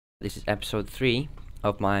This is episode 3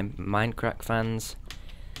 of my Minecraft fans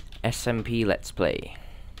SMP Let's Play.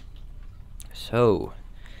 So,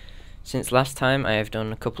 since last time I have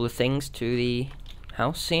done a couple of things to the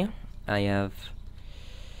house here. I have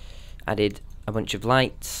added a bunch of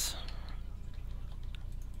lights,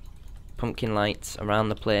 pumpkin lights around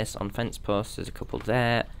the place on fence posts. There's a couple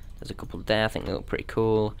there, there's a couple there, I think they look pretty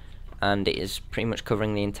cool. And it is pretty much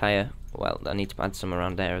covering the entire, well, I need to add some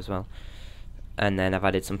around there as well. And then I've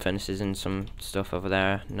added some furnaces and some stuff over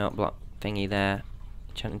there, note block thingy there,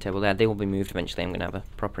 enchanting table there. They will be moved eventually. I'm going to have a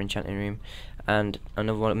proper enchanting room. And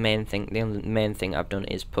another main thing, the only main thing I've done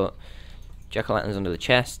is put jack-o'-lanterns under the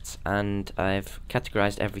chests, and I've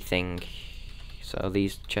categorized everything. So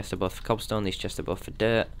these chests are both for cobblestone, these chests are both for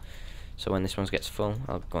dirt. So when this one gets full,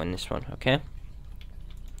 I'll go in this one, okay?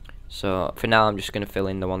 So for now I'm just going to fill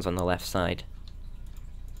in the ones on the left side.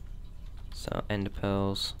 So ender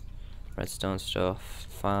pearls, redstone stuff,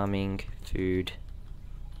 farming, food,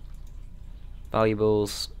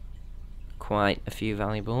 valuables, quite a few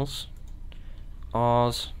valuables,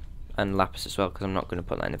 ores, and lapis as well, because I'm not going to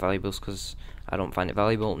put that in the valuables because I don't find it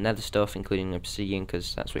valuable. Nether stuff, including obsidian,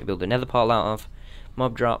 because that's what you build the nether portal out of.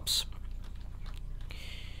 Mob drops.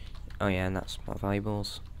 Oh yeah, and that's more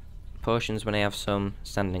valuables. Potions when I have some,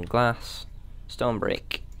 standing glass, stone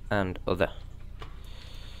brick, and other.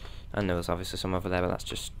 And there was obviously some over there, but that's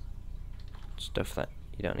just stuff that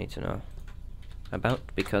you don't need to know about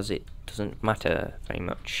because it doesn't matter very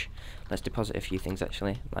much. Let's deposit a few things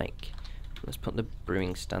actually, like let's put the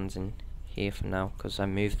brewing stands in here for now because I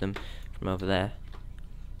moved them from over there.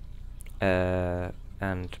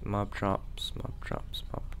 And mob drops,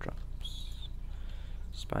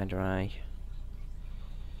 spider eye.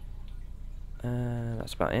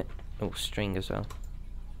 That's about it. Oh, string as well.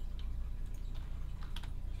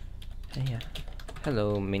 Hey, yeah.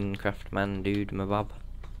 Hello, Minecraft man, dude, my bob.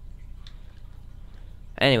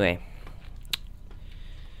 Anyway,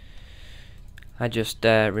 I just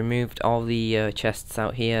removed all the chests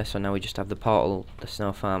out here, so now we just have the portal, the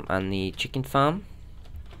snow farm, and the chicken farm.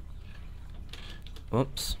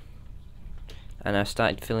 Whoops. And I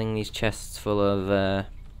started filling these chests full of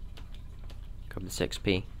grab this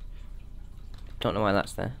XP. Don't know why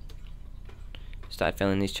that's there. Started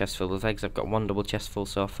filling these chests full of eggs. I've got one double chest full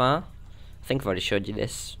so far. I think I've already showed you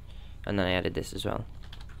this, and then I added this as well.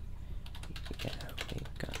 Yeah, we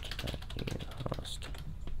got that new host.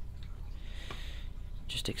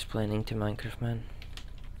 Just explaining to Minecraft man.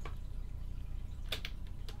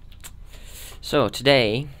 So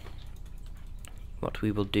today, what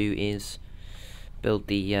we will do is build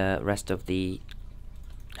the rest of the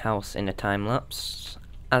house in a time lapse,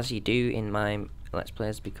 as you do in my Let's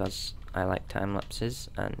Plays, because I like time lapses,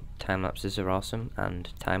 and time lapses are awesome. And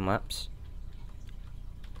time lapse.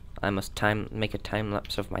 I must make a time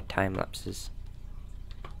lapse of my time lapses.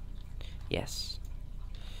 Yes.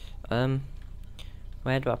 Where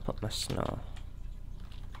do I put my snow?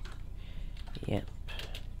 Yep.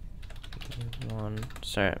 One.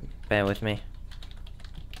 Sorry, bear with me.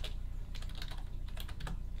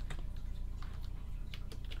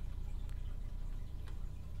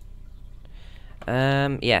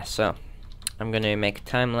 Yeah, so I'm gonna make a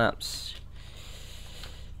time lapse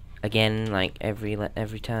again, like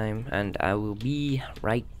every time, and I will be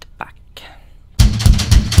right back.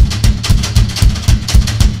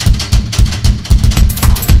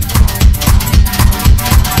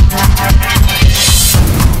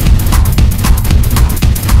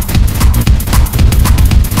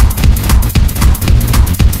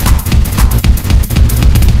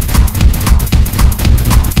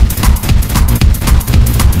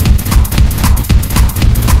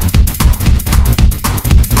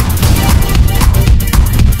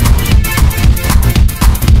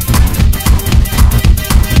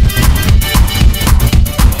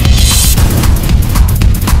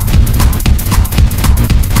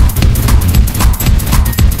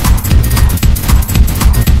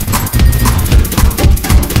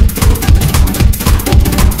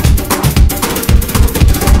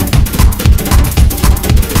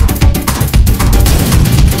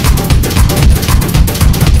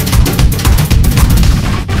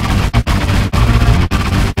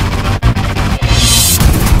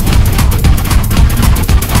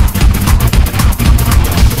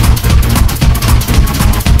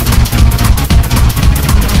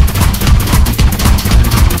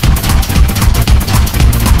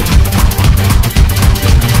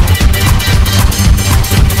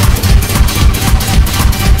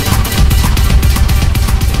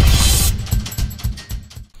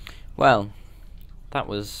 Well, that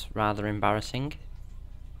was rather embarrassing.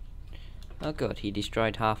 Oh good, he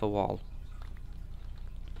destroyed half a wall.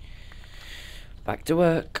 Back to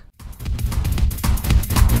work.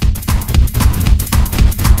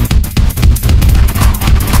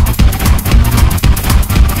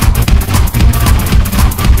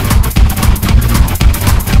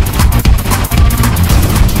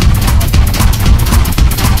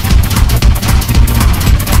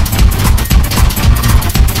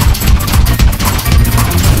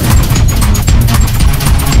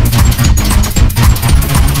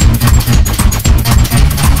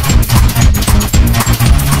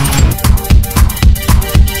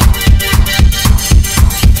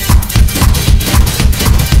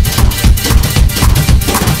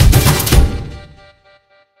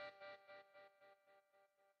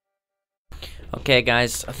 Okay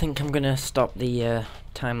guys, I think I'm gonna stop the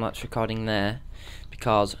time-lapse recording there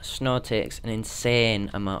because snow takes an insane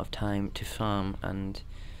amount of time to farm, and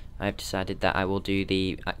I've decided that I will do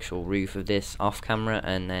the actual roof of this off camera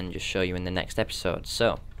and then just show you in the next episode.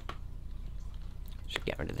 So just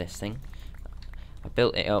get rid of this thing. I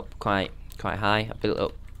built it up quite high. I built it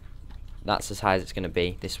up, that's as high as it's gonna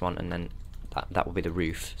be, this one, and then that will be the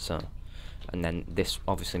roof. So, and then this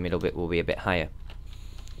obviously middle bit will be a bit higher.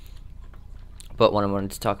 But what I wanted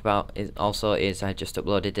to talk about is I just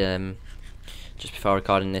uploaded, just before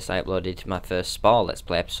recording this, I uploaded my first Spore Let's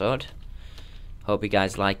Play episode. Hope you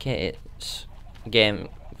guys like it. It's a game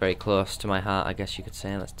very close to my heart, I guess you could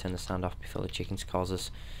say. Let's turn the sound off before the chickens cause us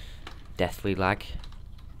deathly lag.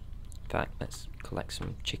 In fact, let's collect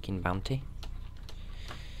some chicken bounty.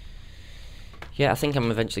 Yeah, I think I'm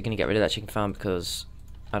eventually going to get rid of that chicken farm because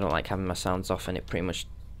I don't like having my sounds off, and it pretty much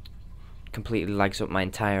completely lags up my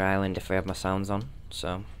entire island if I have my sounds on.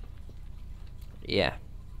 So yeah,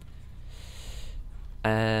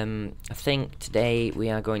 I think today we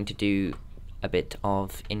are going to do a bit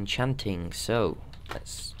of enchanting. So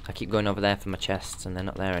I keep going over there for my chests and they're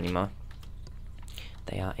not there anymore.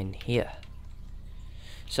 They are in here.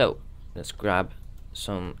 So let's grab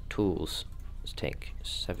some tools. Let's take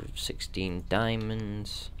 16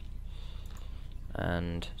 diamonds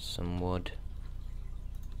and some wood.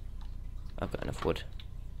 I've got enough wood.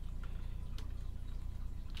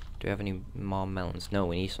 Do we have any more melons? No,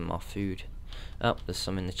 we need some more food. Oh, there's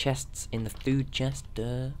some in the chests, in the food chest.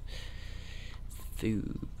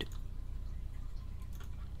 Food.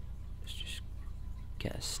 Let's just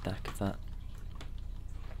get a stack of that.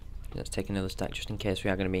 Let's take another stack just in case we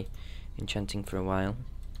are going to be enchanting for a while.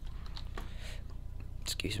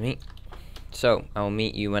 Excuse me. So, I'll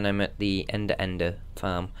meet you when I'm at the Ender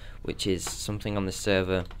farm, which is something on the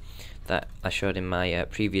server that I showed in my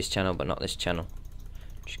previous channel, but not this channel.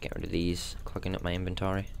 Just get rid of these, clogging up my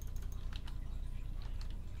inventory.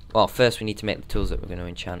 Well, first we need to make the tools that we're going to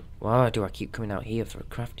enchant. Why do I keep coming out here for a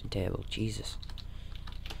crafting table? Jesus.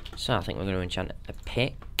 So I think we're going to enchant a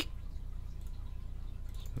pick.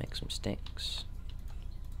 Let's make some sticks.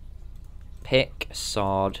 Pick, a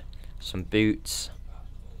sword, some boots,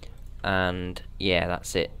 and yeah,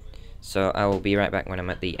 that's it. So I will be right back when I'm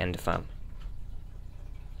at the Ender farm.